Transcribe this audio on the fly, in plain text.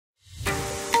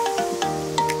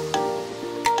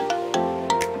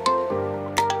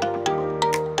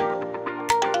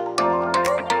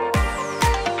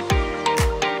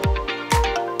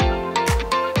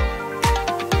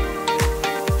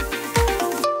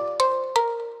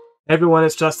Hey everyone,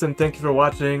 it's Justin. Thank you for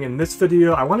watching. In this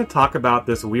video, I want to talk about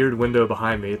this weird window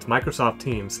behind me. It's Microsoft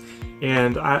Teams,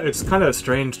 and it's kind of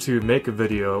strange to make a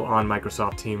video on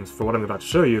Microsoft Teams for what I'm about to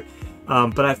show you,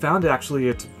 but I found actually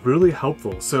it's really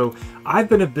helpful. So I've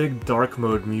been a big dark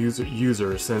mode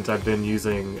user since I've been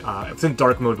using, since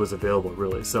dark mode was available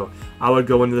really. So I would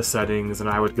go into the settings and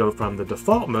I would go from the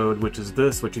default mode, which is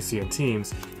this, what you see in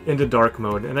Teams, into dark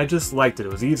mode, and I just liked it.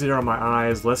 It was easier on my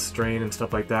eyes, less strain and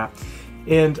stuff like that.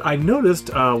 And I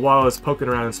noticed while I was poking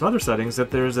around in some other settings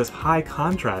that there's this high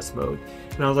contrast mode.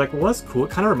 And I was like, well, that's cool. It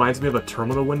kind of reminds me of a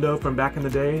terminal window from back in the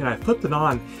day. And I flipped it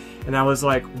on and I was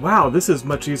like, wow, this is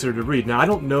much easier to read. Now, I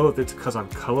don't know if it's because I'm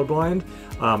colorblind,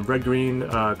 red-green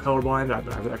colorblind. I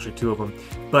have actually two of them.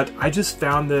 But I just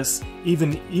found this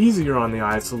even easier on the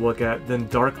eyes to look at than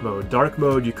dark mode. Dark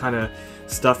mode, you kind of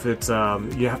stuff it,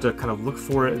 you have to kind of look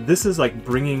for it. This is like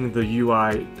bringing the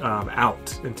UI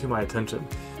out into my attention.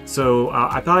 So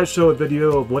I thought I'd show a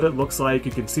video of what it looks like.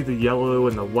 You can see the yellow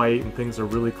and the white and things are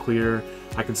really clear.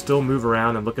 I can still move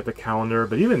around and look at the calendar,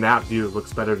 but even that view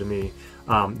looks better to me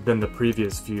than the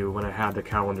previous view when I had the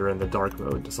calendar in the dark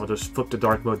mode. So I'll just flip to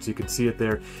dark mode so you can see it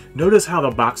there. Notice how the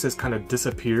boxes kind of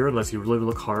disappear unless you really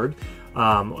look hard,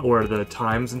 or the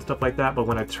times and stuff like that. But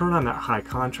when I turn on that high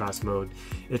contrast mode,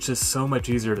 it's just so much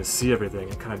easier to see everything.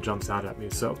 It kind of jumps out at me.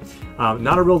 So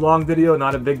not a real long video,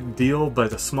 not a big deal,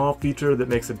 but a small feature that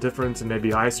makes a difference in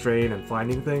maybe eye strain and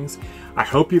finding things. I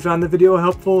hope you found the video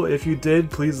helpful. If you did,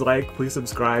 please like, please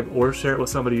subscribe, or share it with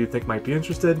somebody you think might be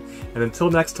interested. And until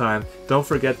next time, don't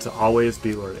forget to always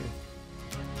be learning.